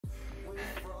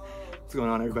What's going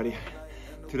on, everybody?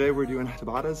 Today we're doing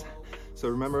Tabatas. So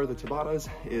remember, the Tabatas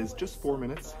is just 4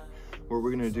 minutes where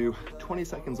we're gonna do 20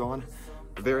 seconds on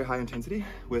very high intensity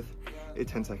with a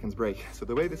 10 seconds break. So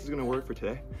the way this is gonna work for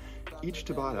today, each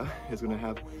Tabata is gonna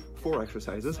have 4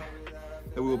 exercises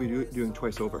that we will be doing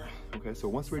twice over. Okay, so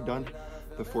once we're done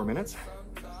the 4 minutes,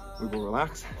 we will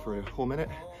relax for a whole minute.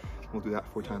 We'll do that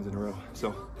 4 times in a row.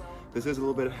 So this is a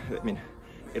little bit,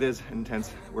 it is an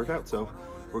intense workout, so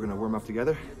we're gonna warm up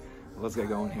together. Let's get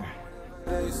going here.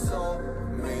 They sold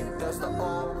me, that's the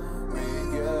old me,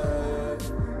 yeah.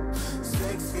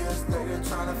 6 years later,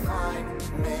 trying to find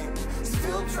me,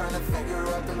 still trying to figure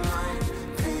out the line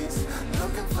piece,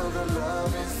 looking for the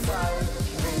love inside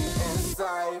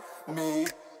me.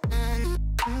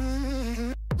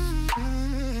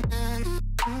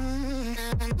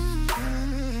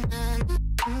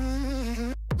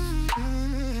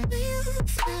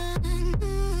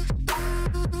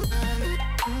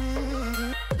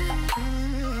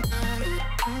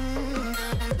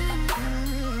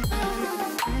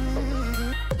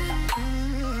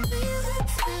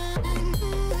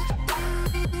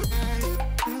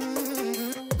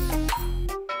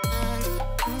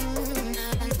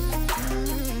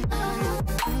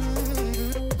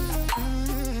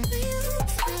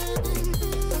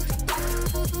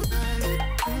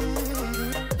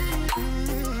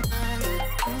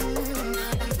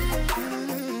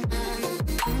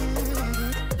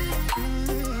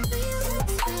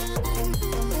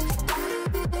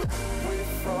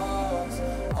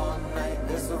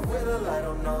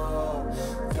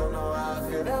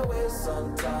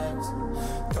 Sometimes,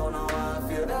 don't know how I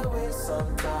feel that way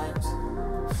sometimes.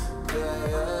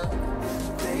 Yeah.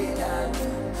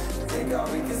 Think how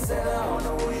we can set out on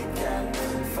the weekend.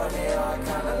 Funny how I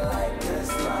kinda like this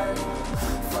life.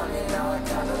 Funny now I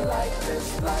kinda like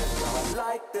this life. Now I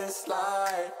like this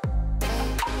life.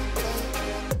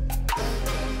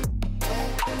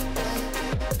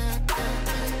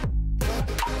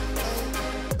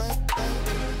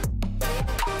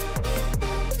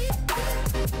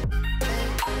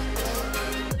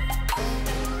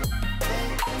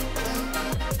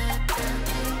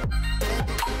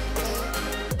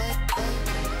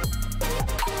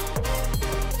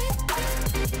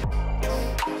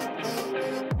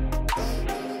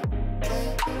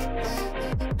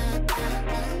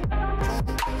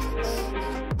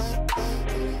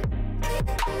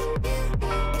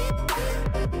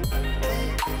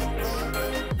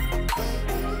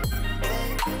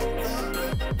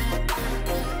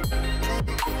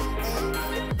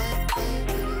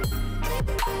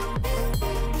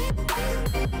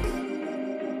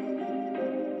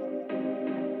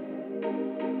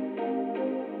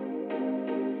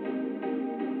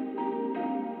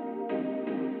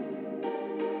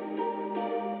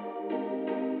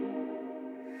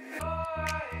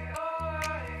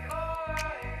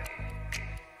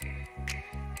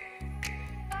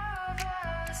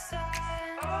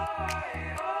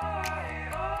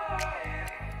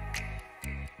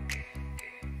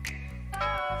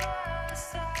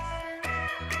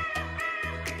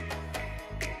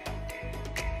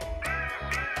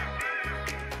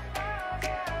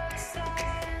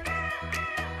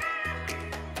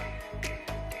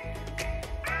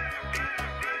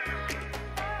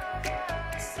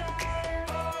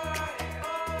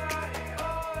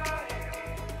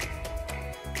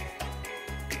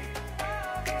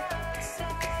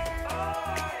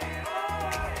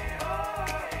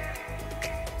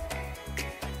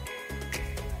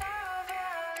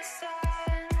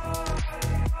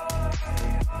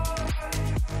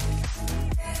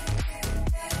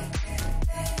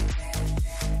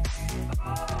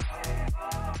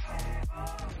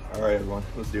 All right, everyone,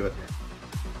 let's do it.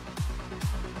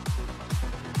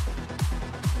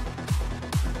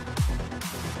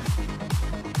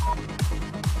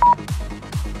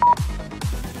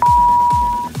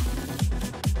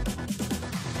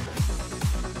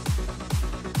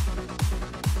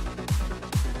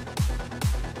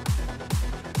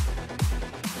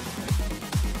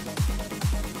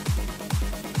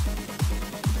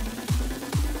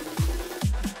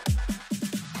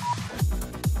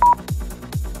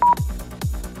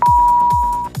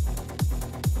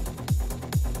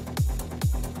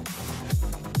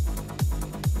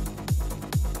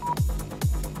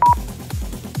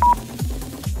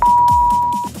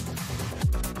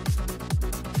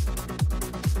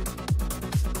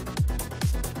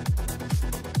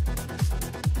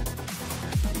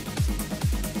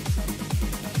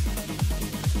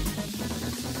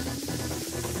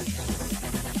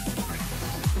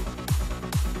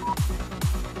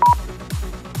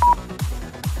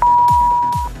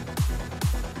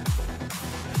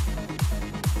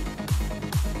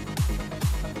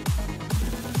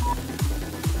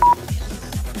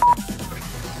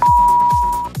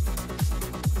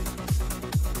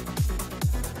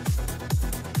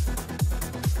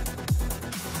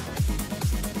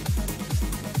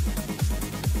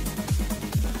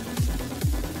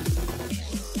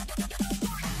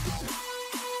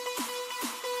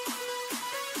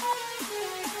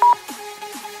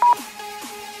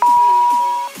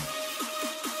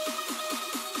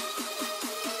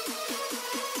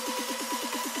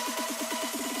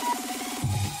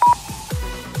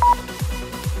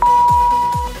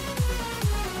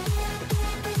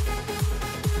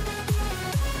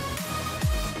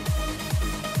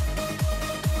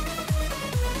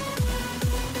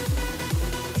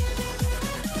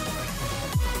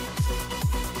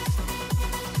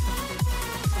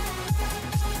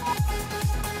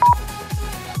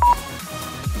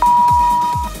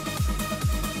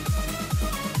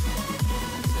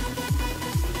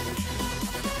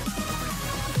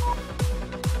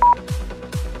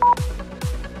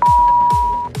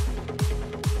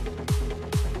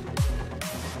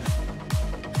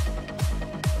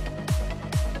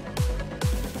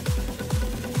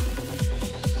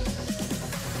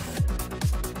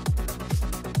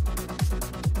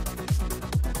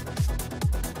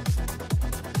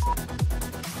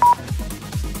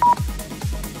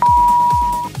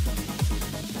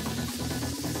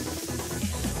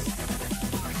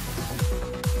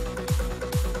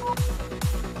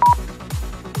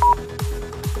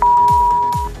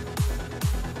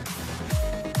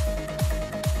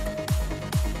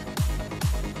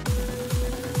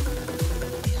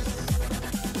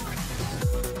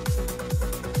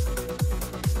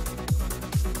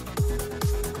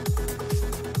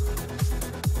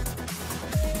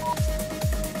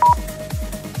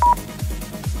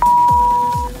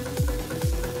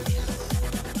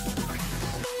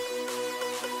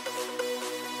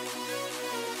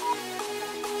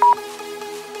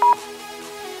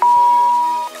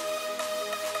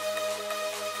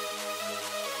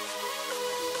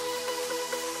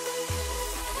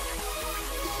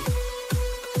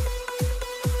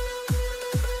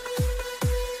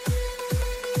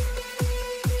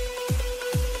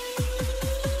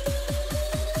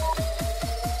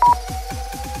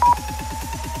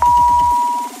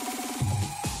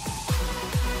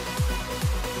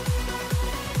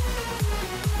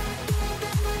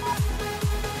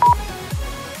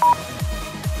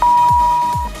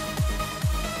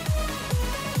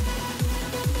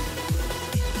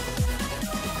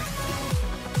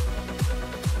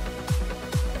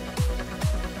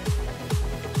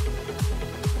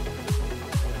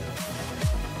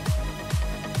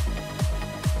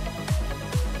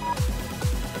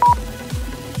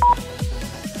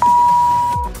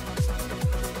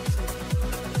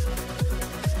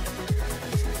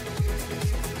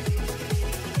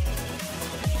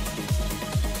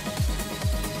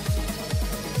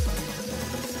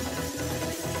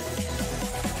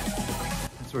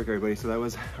 work, everybody. So that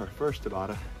was our first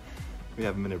Tabata. We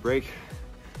have a minute break.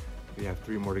 We have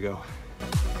 3 more to go.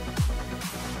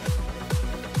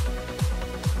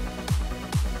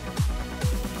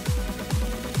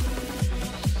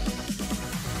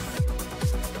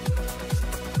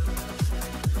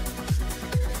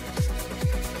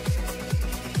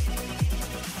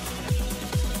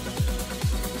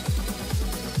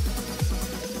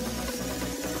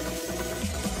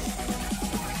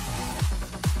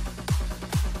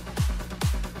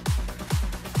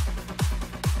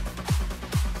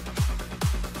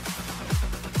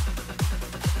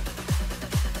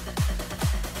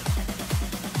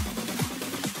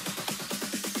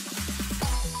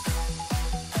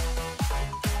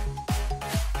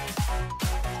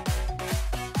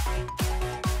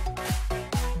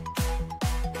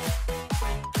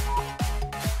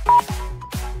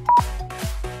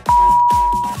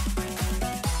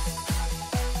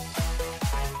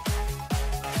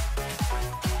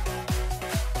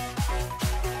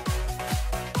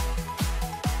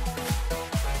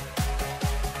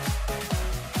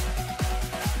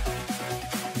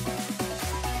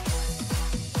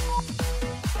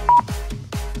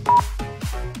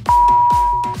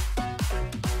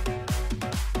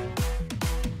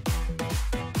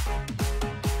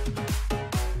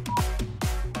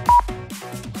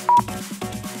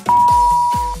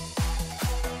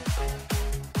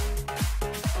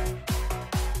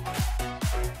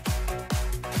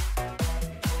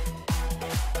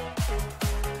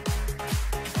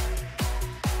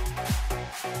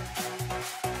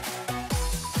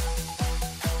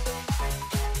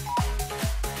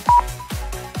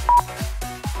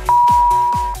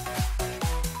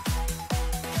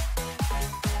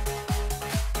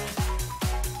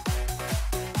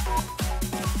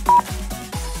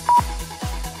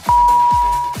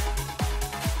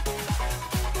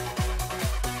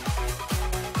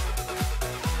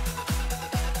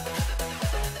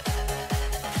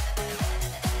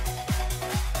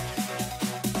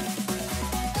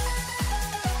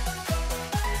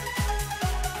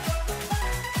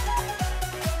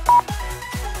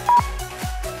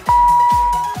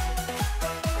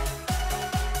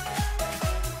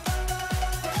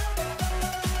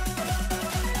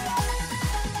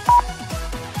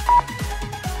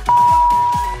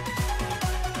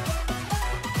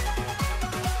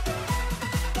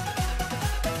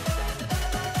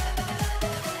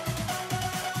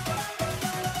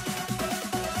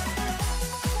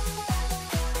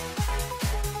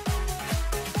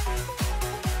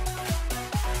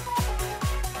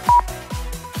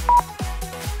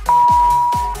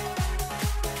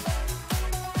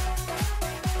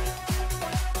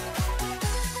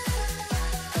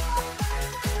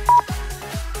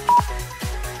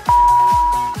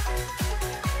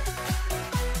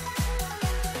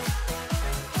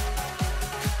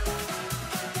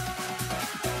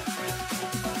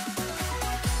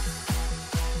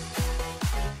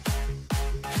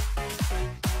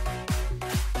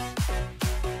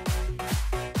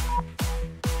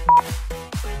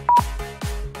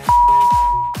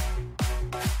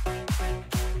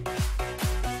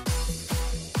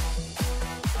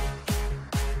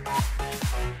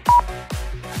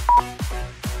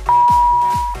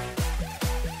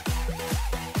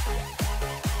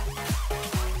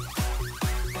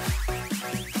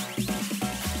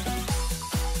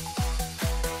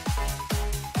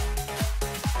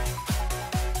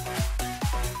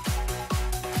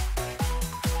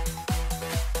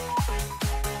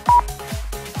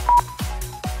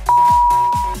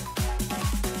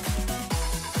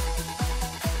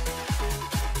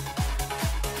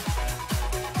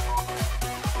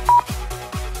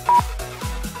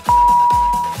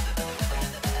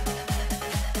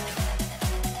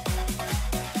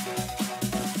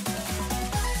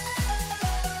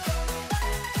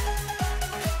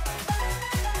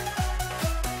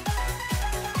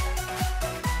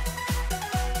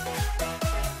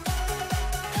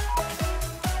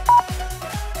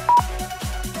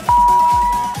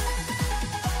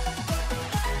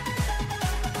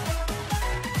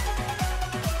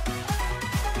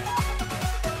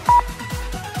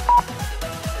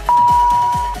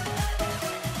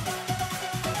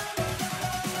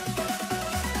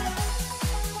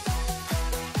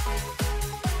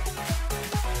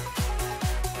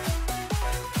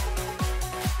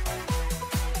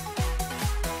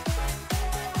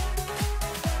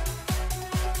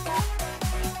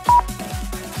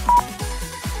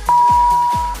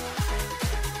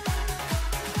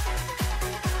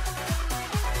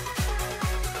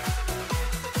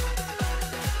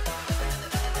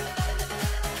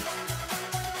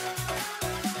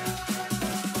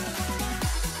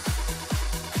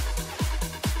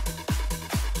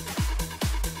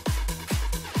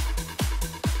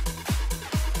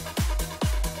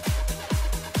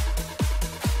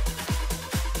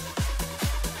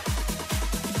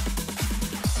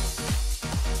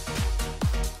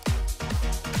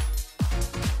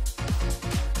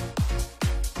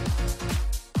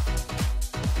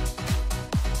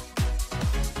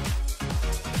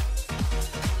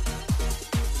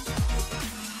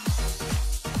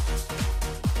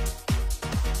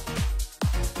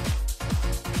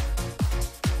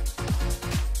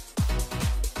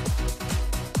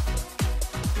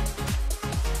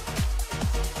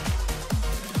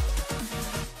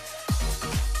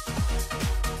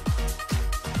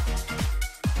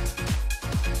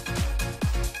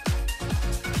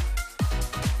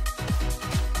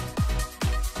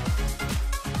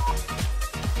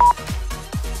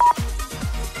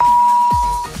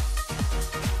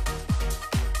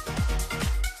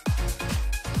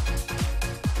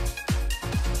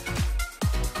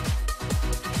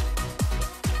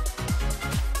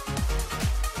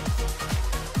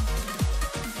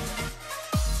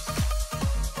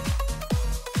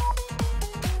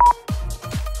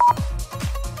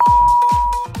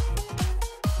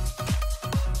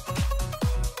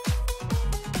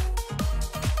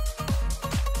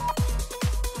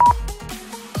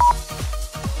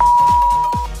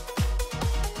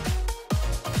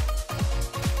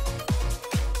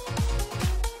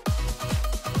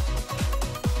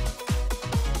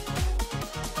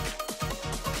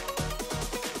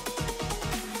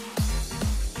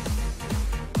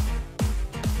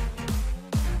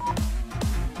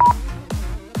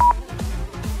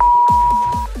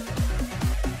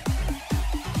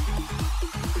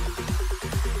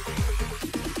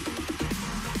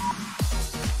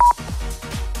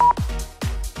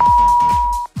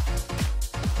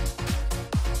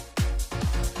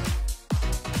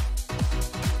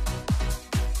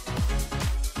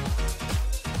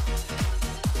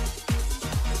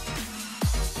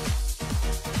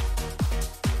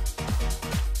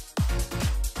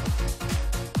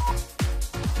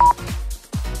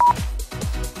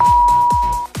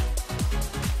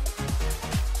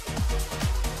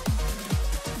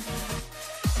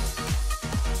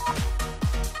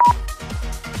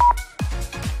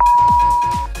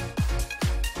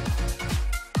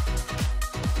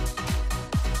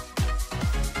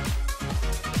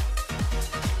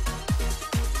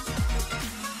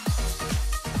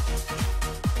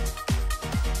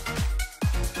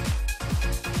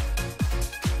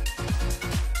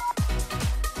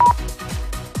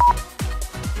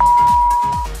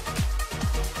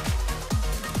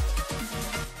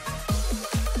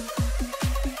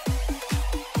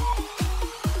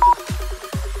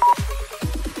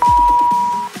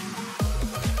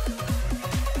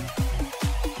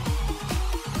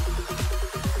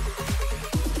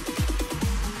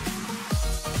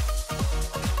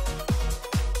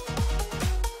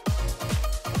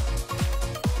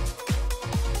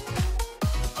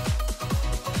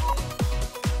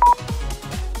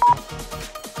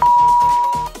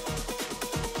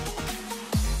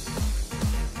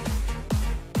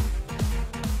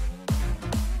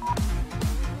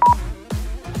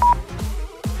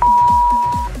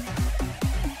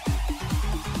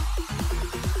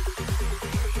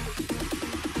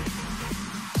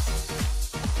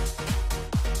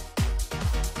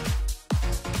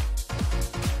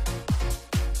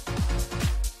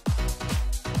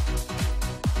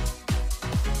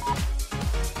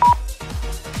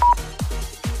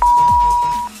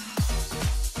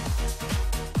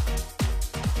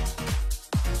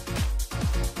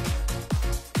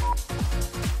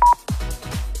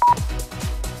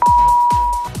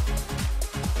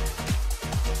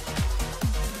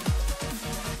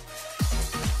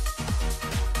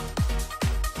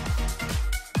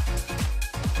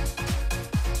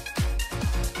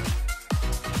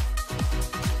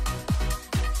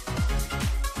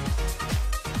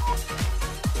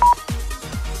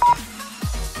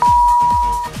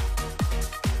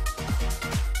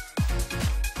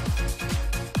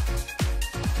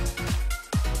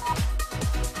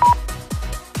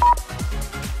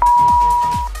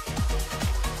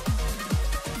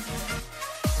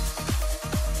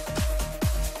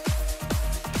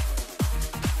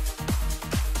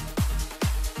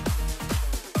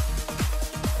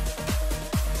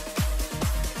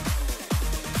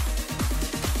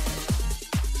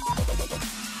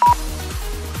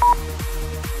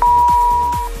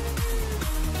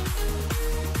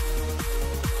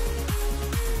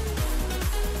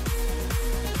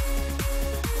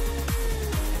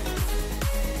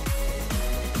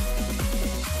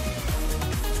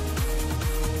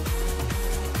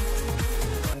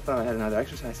 want to add another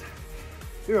exercise,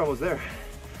 you're almost there.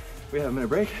 We have a minute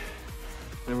break,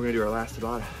 then we're gonna do our last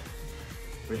Tabata.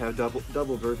 We have double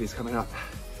burpees coming up,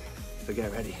 so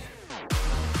get ready.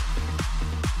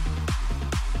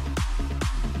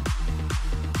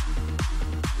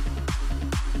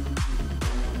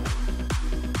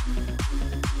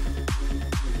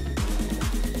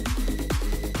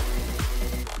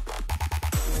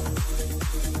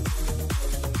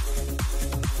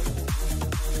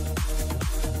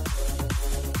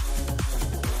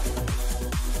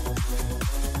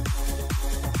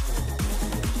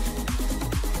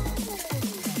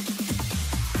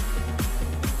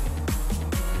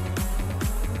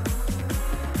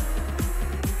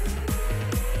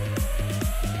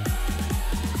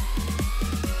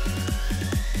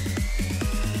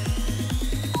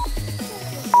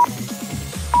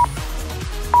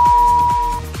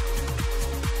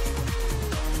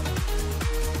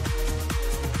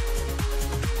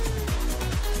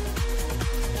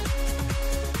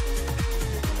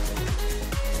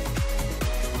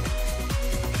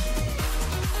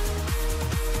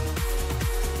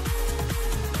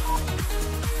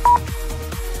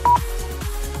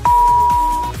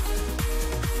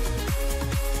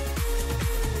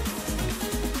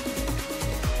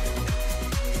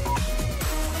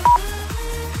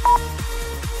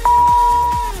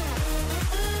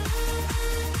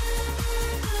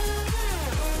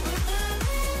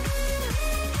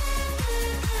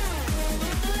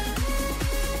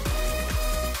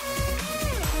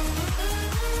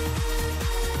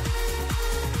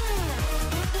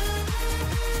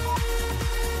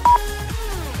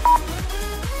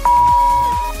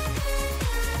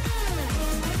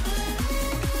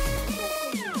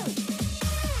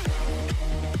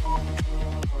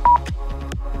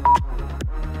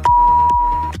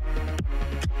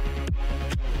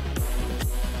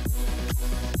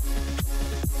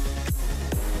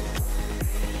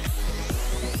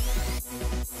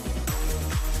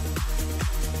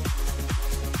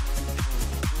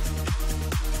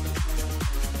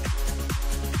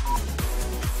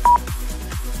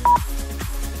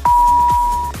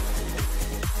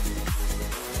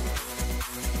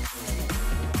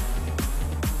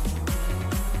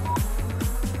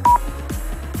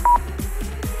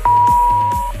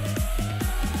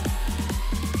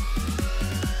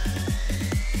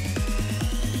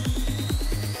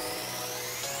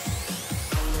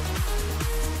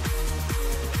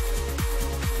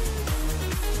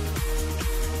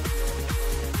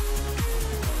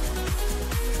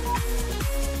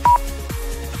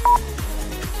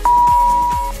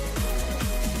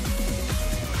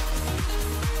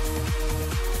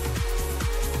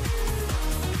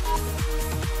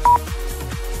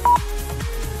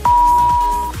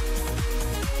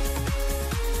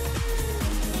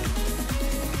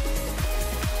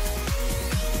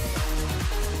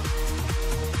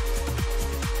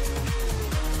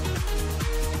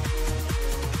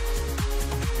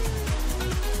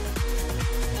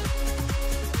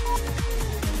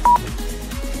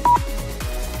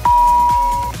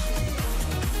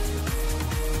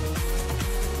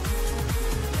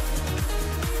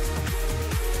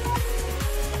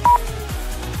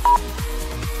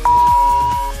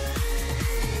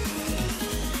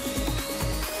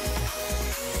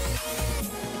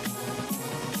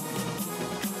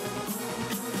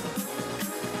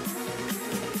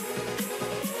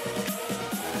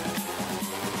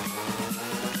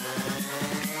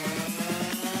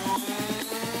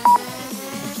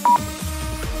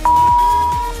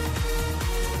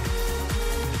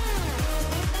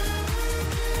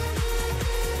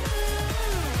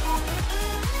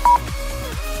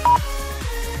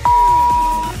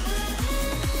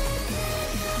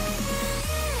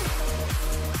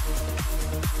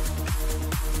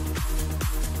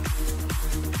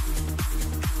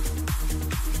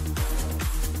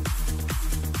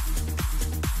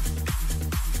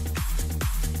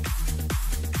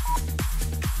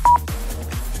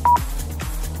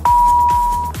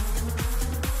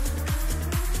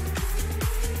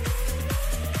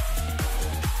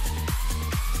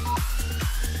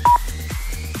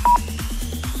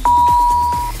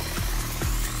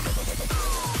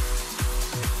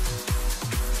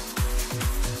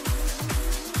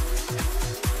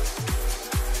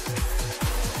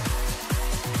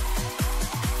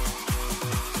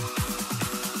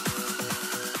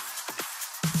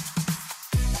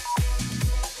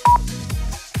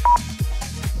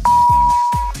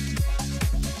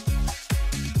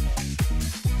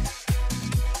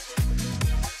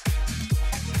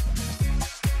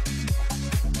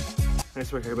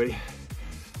 Nice work, everybody.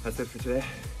 That's it for today.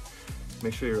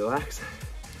 Make sure you relax.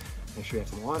 Make sure you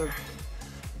have some water.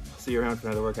 I'll See you around for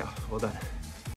another workout. Well done.